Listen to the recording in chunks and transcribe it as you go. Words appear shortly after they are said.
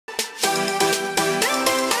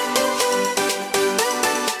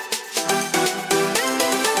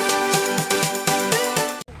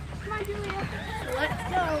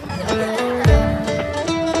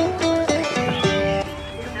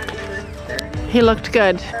He looked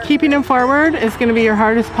good. Keeping him forward is going to be your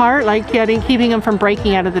hardest part, like keeping him from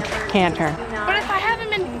breaking out of the canter. But if I have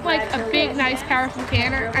him in like a big, nice, powerful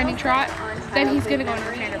trot, then he's going to go into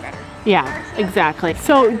the canter better. Yeah, exactly.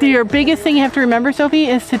 So your biggest thing you have to remember, Sophie,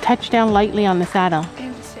 is to touch down lightly on the saddle.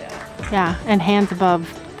 And to sit up. Yeah, and hands above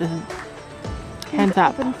the... Hands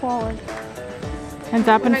up. And forward. Hands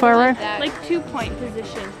up and forward. Like 2-point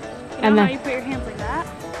position. You And know then, how you put your hands like that?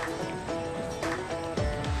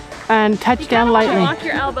 and touch down lightly. Lock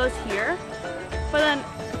your elbows here, but then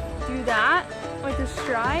do that with a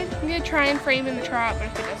stride. I'm going to try and frame in the trot, but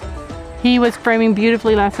if it doesn't. He was framing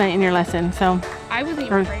beautifully last night in your lesson, so... I wasn't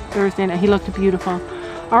even framing. Thursday night. He looked beautiful.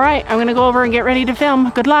 All right, I'm going to go over and get ready to film.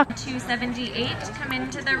 Good luck. 278, come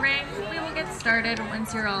into the ring. We will get started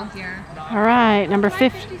once you're all here. All right, number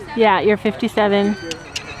 50. Yeah, you're 57.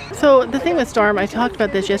 So the thing with Storm, I talked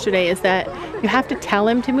about this yesterday, is that you have to tell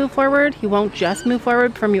him to move forward. He won't just move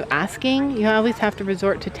forward from you asking. You always have to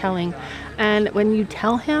resort to telling. And when you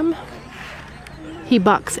tell him, he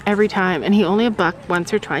bucks every time. And he only bucked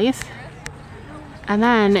once or twice. And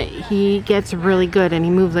then he gets really good and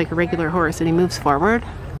he moves like a regular horse and he moves forward.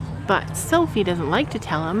 But Sophie doesn't like to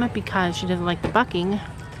tell him because she doesn't like the bucking.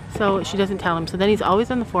 So she doesn't tell him. So then he's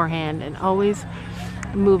always on the forehand and always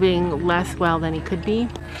moving less well than he could be.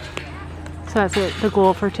 So that's it. The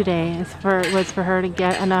goal for today was for her to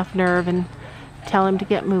get enough nerve and tell him to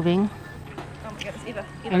get moving. Oh my goodness, Eva.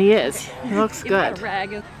 And he is. He looks good.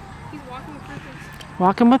 He's He's walking with purpose.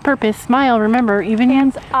 Walking with purpose. Smile. Remember, even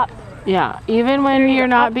hands up. Yeah, even when you're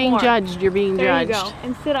not up being more. judged, you're being There judged. you go.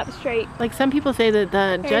 And sit up straight. Like some people say that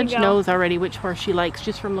the There judge you go. knows already which horse she likes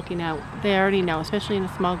just from looking out. They already know, especially in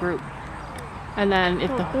a small group. And then if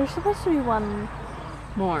There's supposed to be one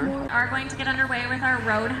more. We are going to get underway with our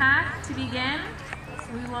road hack to begin. So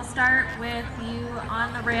we will start with you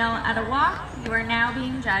on the rail at a walk. You are now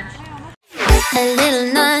being judged. A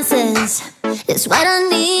little nonsense is what I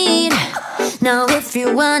need. Now if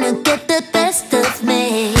you wanna get the best of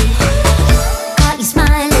me, got you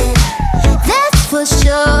smiling, that's for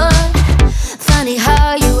sure. Funny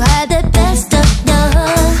how you had the best of love.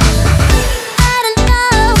 I don't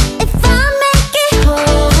know if I'll make it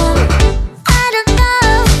home. I don't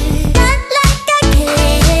know, not like I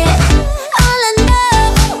care. All I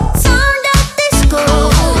know, sound of disco.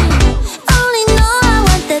 Only know I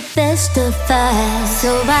want the best of us. So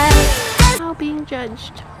I Now being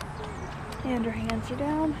judged. and her hands are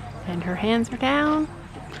down. And her hands are down.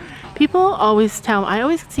 People always tell, I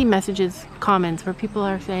always see messages, comments where people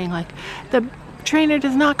are saying like, the trainer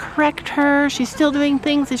does not correct her. She's still doing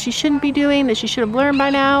things that she shouldn't be doing, that she should have learned by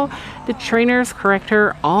now. The trainers correct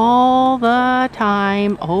her all the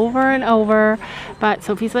time, over and over. But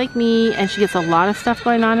Sophie's like me and she gets a lot of stuff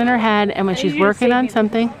going on in her head. And when she's working on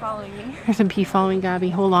something, there's some pee following Gabby.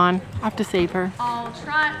 Hold on, I have to save her. All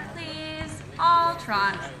trot, please. All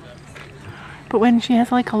trot. But when she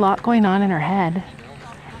has like a lot going on in her head,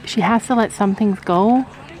 she has to let some things go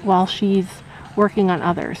while she's working on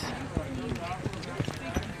others.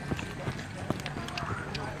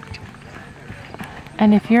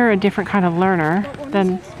 And if you're a different kind of learner,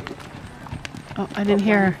 then... Oh, I didn't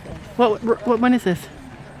hear. What one is this?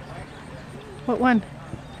 What one?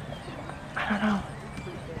 I don't know.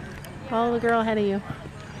 Follow the girl ahead of you.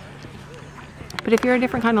 But if you're a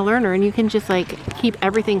different kind of learner and you can just like keep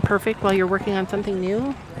everything perfect while you're working on something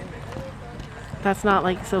new, that's not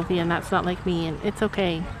like Sophie and that's not like me, and it's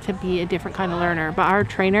okay to be a different kind of learner. But our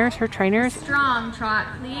trainers, her trainers... Strong trot,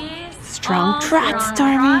 please. Strong trot,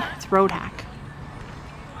 Stormy. It's road hack.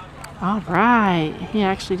 All right. He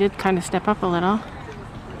actually did kind of step up a little.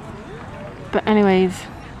 But anyways,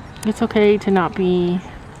 it's okay to not be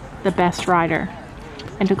the best rider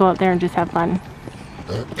and to go out there and just have fun.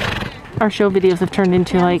 Our show videos have turned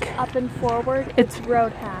into like... Up and forward, it's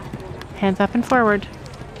road hack. Hands up and forward.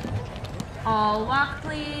 All walk,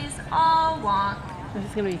 please. All walk. This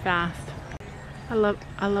is gonna be fast. I love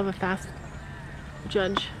a fast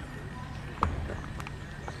judge.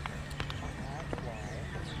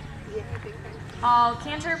 All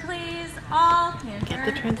canter, please. All canter. Get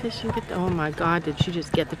the transition. Oh my God! Did she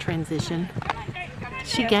just get the transition? Did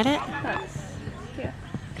she get it? Yeah.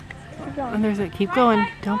 Keep going. And there's a keep going.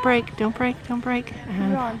 Don't break. Don't break. Don't break. Keep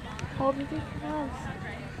And going. Hold with your calves.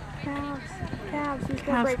 Calves. Calves. He's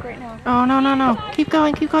gonna break right now. oh no no no! Keep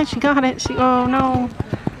going. Keep going. She got it. She. Oh no.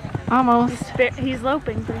 Almost. He's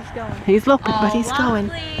loping, but he's going. He's loping, All but he's walk, going.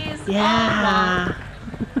 Please. Yeah.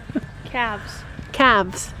 Calves.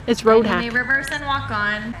 Calves. It's road You may hack. reverse and walk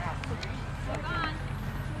on.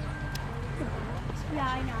 Yeah,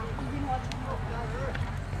 I know.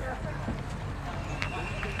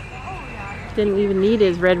 Didn't even need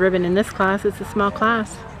his red ribbon in this class. It's a small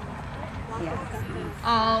class.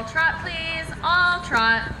 All trot, please. All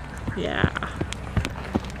trot. Yeah.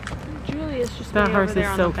 Julia's just That way horse over there is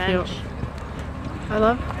on so the bench. cute. I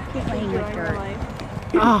love. Playing with her.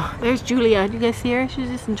 Oh, there's Julia. Do you guys see her? She's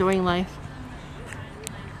just enjoying life.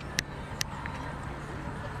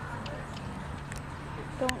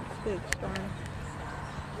 Don't spook, Storm.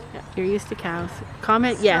 Yeah, you're used to cows.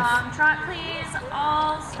 Comment yes. Strong trot, please.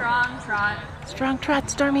 All strong trot. Strong trot,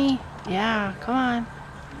 Stormy. Yeah, come on.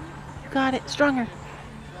 You got it. Stronger.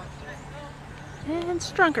 And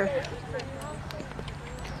stronger.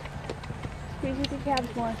 Squeeze with your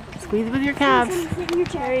calves more. Squeeze with your calves.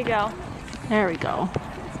 There you go. There we go.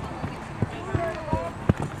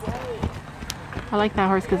 I like that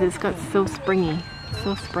horse because it's got so springy.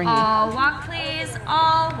 So springy. All walk, please.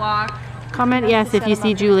 All walk. Comment yes if you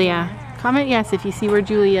see Julia. Comment yes if you see where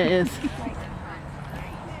Julia is.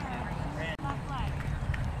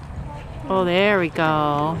 Oh, there we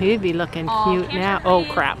go. He'd be looking All cute canter, now. Oh,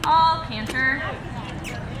 please. crap. All canter.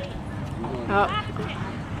 Oh.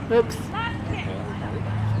 Oops.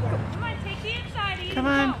 Come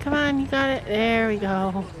on, come on, you got it. There we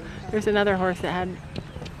go. There's another horse that had...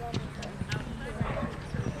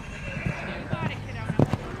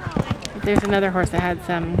 There's another horse that had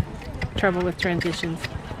some trouble with transitions.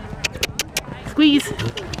 Squeeze!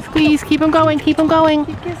 Squeeze! Keep him going! Keep him going!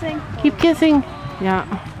 Keep kissing. Keep kissing! Yeah.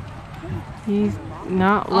 He's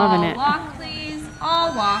not loving it. All walk, please.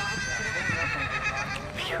 All walk.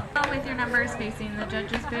 With your numbers facing the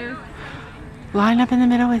judge's booth. Line up in the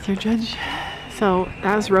middle with your judge. So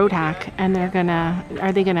that was road hack, and they're gonna.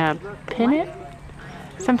 Are they gonna pin it?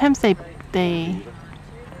 Sometimes they.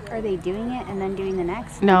 Are they doing it and then doing the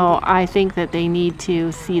next? No, I think that they need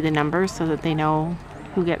to see the numbers so that they know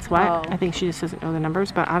who gets what. Oh. I think she just doesn't know the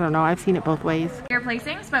numbers, but I don't know. I've seen it both ways. Your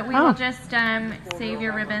placings, but we will just save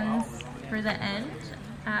your ribbons for the end.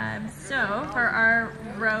 So for our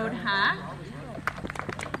road hack,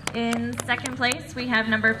 in second place we have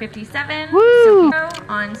number 57, Woo! Sophie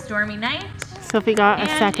on Stormy Night. Sophie got a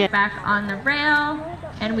And second. back on the rail,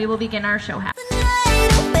 and we will begin our show hack.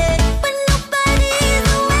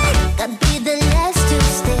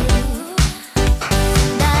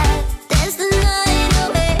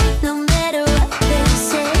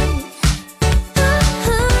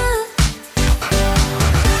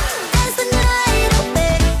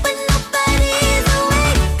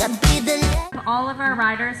 All of our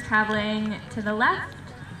riders traveling to the left.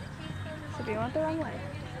 So do you want the wrong way?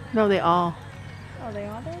 No, they all. Oh, they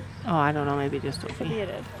all did? Oh, I don't know. Maybe just Sophie. Sophia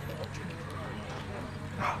did.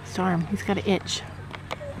 Storm, he's got an itch.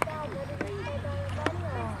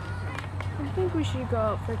 I think we should go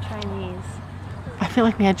out for Chinese. I feel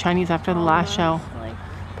like we had Chinese after the last show, Like,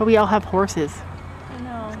 but we all have horses. I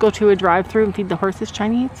know. Go to a drive-through and feed the horses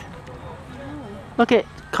Chinese. Look at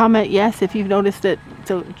comment yes if you've noticed it.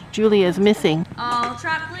 So Julia is missing. All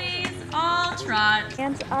trot, please. All trot.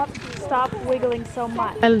 Hands up. Stop wiggling so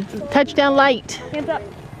much. And touchdown light. Hands up.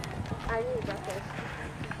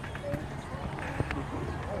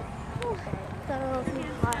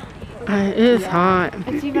 It is hot.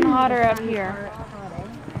 It's even hotter up here.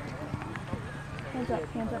 Hands up,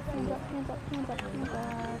 hands up, hands up, hands up, hands up, hands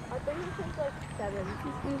up. I think it's like 7.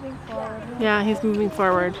 He's moving forward. Yeah, he's moving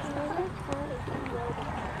forward.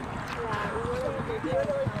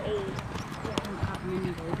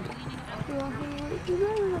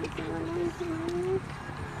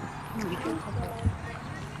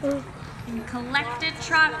 Collected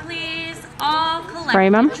trot, please. All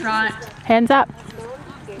Frame 'em. collected trot. Hands up.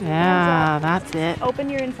 Yeah, that's it. Open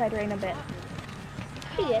your inside rein a bit.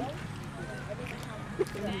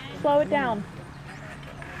 Slow it down.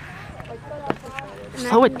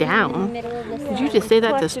 Slow it down. Did you just say that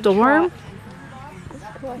to Collected Storm?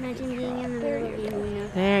 trot. Imagine being in the middle of the arena.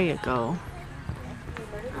 There you go.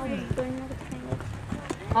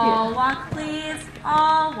 All walk, please.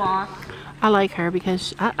 All walk. I like her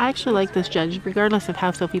because I actually like this judge, regardless of how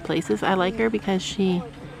Sophie places. I like her because she,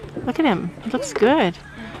 look at him. He looks good.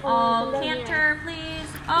 All canter, please.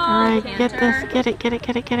 All All right, canter. get this. Get it, get it,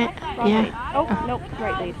 get it, get it. Yeah. Oh, nope,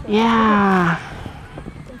 right lead. Yeah.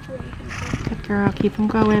 Good girl. Keep him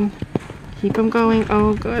going. Keep him going.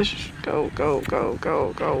 Oh, gosh. Go, go, go,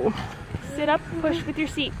 go, go. Sit up, push with your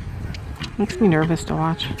seat. Makes me nervous to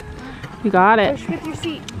watch. You got it. Push with your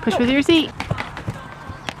seat. Push with your seat.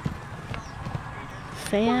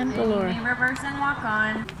 Fan And you galore. may reverse and walk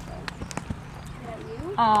on.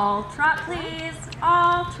 All trot, please.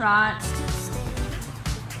 All trot.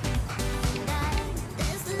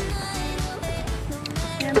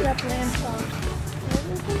 Hands up, land strong.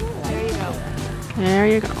 There you go. There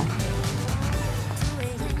you go.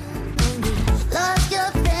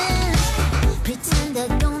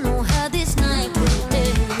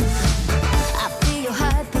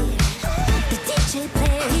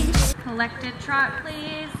 collected trot,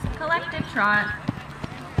 please. Collected trot.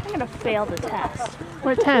 I'm gonna fail the test.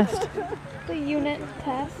 What test? The unit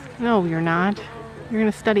test. No, you're not. You're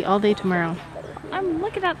gonna study all day tomorrow. I'm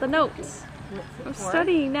looking at the notes. I'm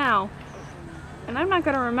studying now. And I'm not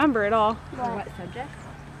gonna remember it all. For what subject?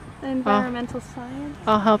 Environmental science.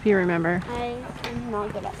 I'll help you remember. I am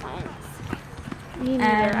not good at science. Me neither.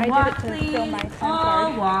 And I walk, did it to fill my please. time All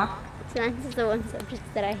card. walk. Science is the one subject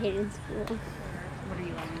that I hate in school. What are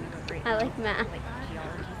you wanting to I like math.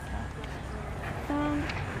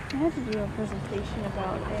 I had to do a presentation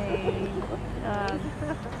about a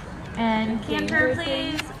And canter,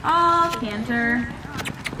 please. All canter.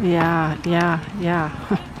 Yeah.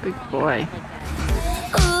 Good boy.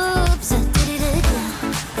 Oops, I did it again.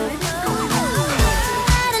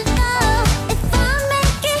 I don't know if I'll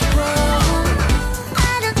make it home.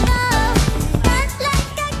 I don't know, but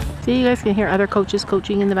like I See, you guys can hear other coaches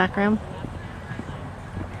coaching in the background.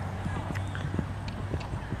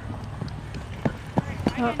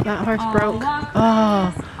 Oh, that horse broke.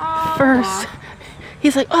 Oh, first.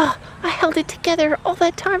 He's like, oh, I held it together all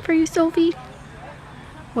that time for you, Sophie.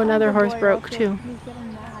 One other horse broke too. He's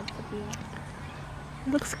getting mad to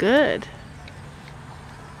be. Looks good.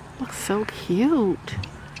 Looks so cute.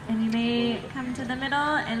 And you may come to the middle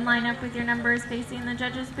and line up with your numbers facing the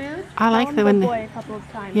judge's booth. I like that when the they, boy a couple of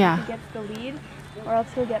times. Yeah. He gets the lead, or else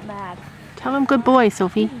he'll get mad. tell him good boy,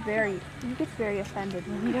 Sophie. He gets very offended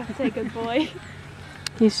when you don't say good boy.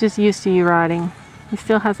 He's just used to you riding. He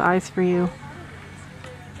still has eyes for you.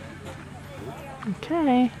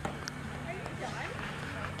 Okay.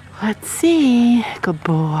 Let's see. Good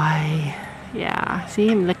boy. Yeah. See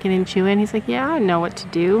him licking and chewing? He's like, yeah, I know what to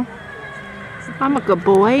do. I'm a good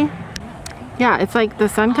boy. Yeah, it's like the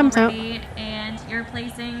sun comes out. And your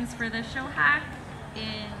placings for the show hack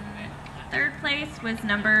in third place was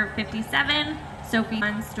number 57, Sophie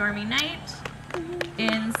on Stormy Night.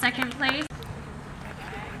 In second place,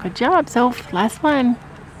 Good job, Soph. Last one.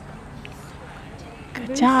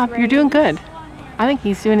 Good job. You're doing good. I think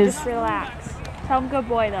he's doing his Just relax. Tell him good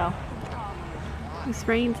boy though. loose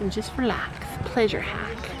reins and just relax. Pleasure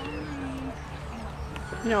hack.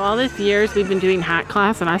 You know, all these years we've been doing hack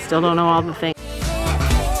class and I still don't know all the things. all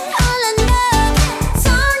I know,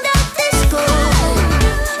 sound of disco.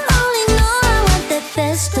 Only know I want the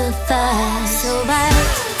best of us. So I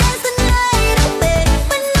dance the night away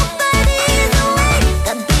when nobody's awake.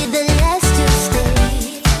 I'll be the last to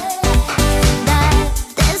stay.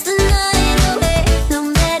 Dance the night away, no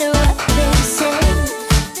matter what they say.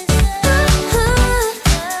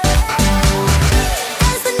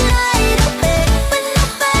 Dance the night away when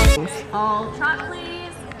nobody. all trot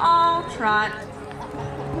please, all trot.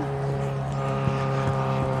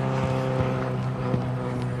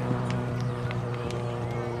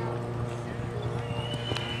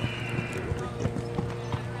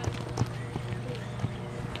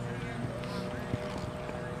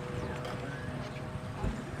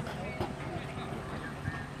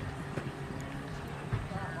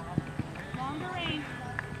 Longer rein.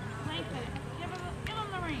 Lengthen it. Give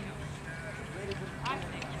him the rein. I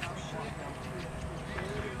think.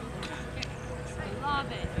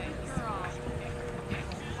 Love it. Girl.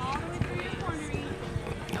 All the way through your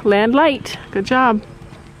corner. Land light. Good job.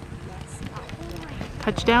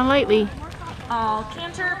 Touch down lightly. All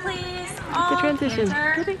canter please, all The transition.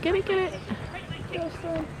 canter. Get it.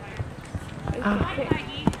 Oh.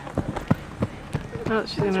 Oh,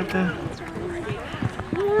 she's gonna have to.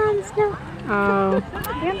 Oh,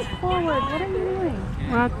 Hands forward. What are you doing?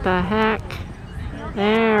 what the heck?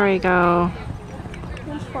 There we go.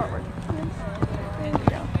 Hands forward. There you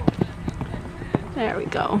go. There we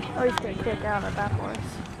go. Oh, he's gonna kick out at that horse.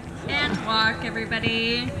 And walk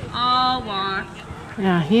everybody, all walk.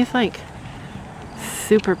 Yeah, he's like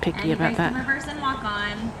super And picky you about guys can that. reverse and walk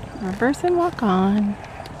on. Reverse and walk on.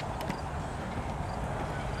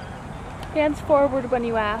 Hands forward when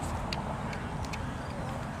you ask.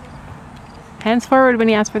 Hands forward when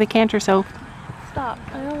you ask for the canter, Soph. Stop.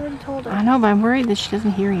 I already told her. I know, but I'm worried that she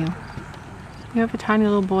doesn't hear you. You have a tiny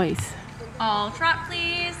little voice. All trot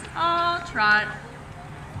please, all trot.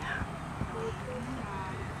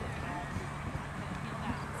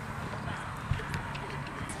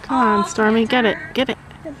 Come on, Stormy, get it. Get it.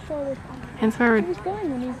 Hands forward. Hands forward. He's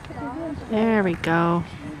going when he's put his hands. There we go.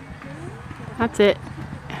 That's it.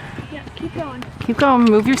 Yeah, keep going. Keep going.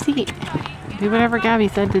 Move your seat. Do whatever Gabby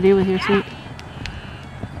said to do with your seat.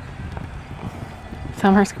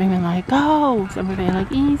 Some are screaming like, go! Some are saying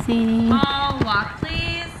like, easy. All walk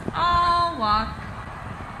please, all walk.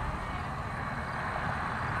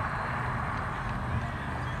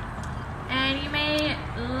 And you may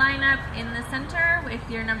line line up in the center with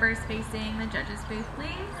your numbers facing the judges booth, please.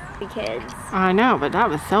 The kids. I know, but that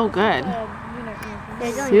was so good.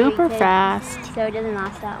 There's only 3 Super kids, fast. so it doesn't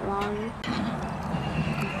last that long.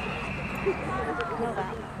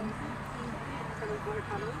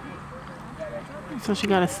 So she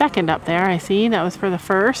got a second up there, I see. That was for the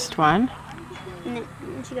first one. And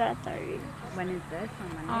then she got a 3rd. When is this?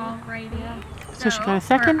 Alrighty. So she got a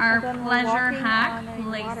second? For our pleasure hack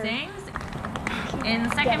placings,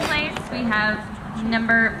 in second place we have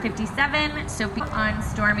number 57, Sophie on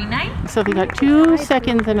Stormy Night. Sophie got 2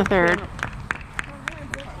 seconds and a 3rd.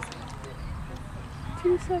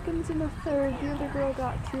 2 seconds and a 3rd. The other girl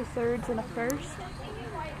got 2 thirds and a 1st.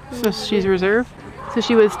 So she's reserve? So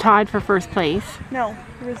she was tied for first place. No,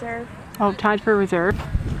 reserve. Oh, tied for reserve.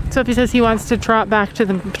 Sophie says he wants to trot back to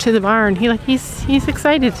the barn. He's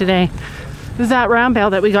excited today. This is that round bale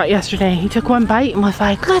that we got yesterday. He took 1 bite and was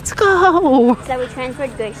like, let's go! So we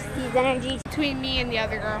transferred Ghostie's energy. Between me and the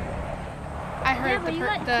other girl. I heard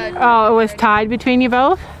the Oh, it was tied between you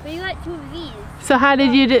both? But you got 2 of these. So how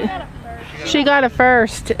did you do? She got a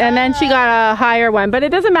first and then she got a higher one. But it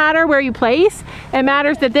doesn't matter where you place. It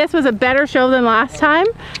matters that this was a better show than last time.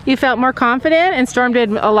 You felt more confident and Storm did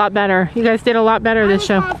a lot better. You guys did a lot better this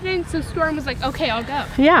show. I was confident, so Storm was like, okay, I'll go.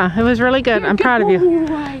 Yeah, it was really good. I'm proud of you.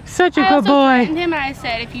 Such a I good also boy. threatened him and I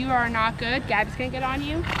said, if you are not good, Gabby's gonna get on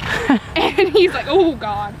you. And he's like, oh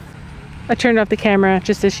God. I turned off the camera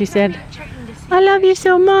just as she said, I love you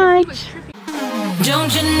so much.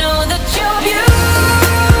 Don't you know that you're beautiful?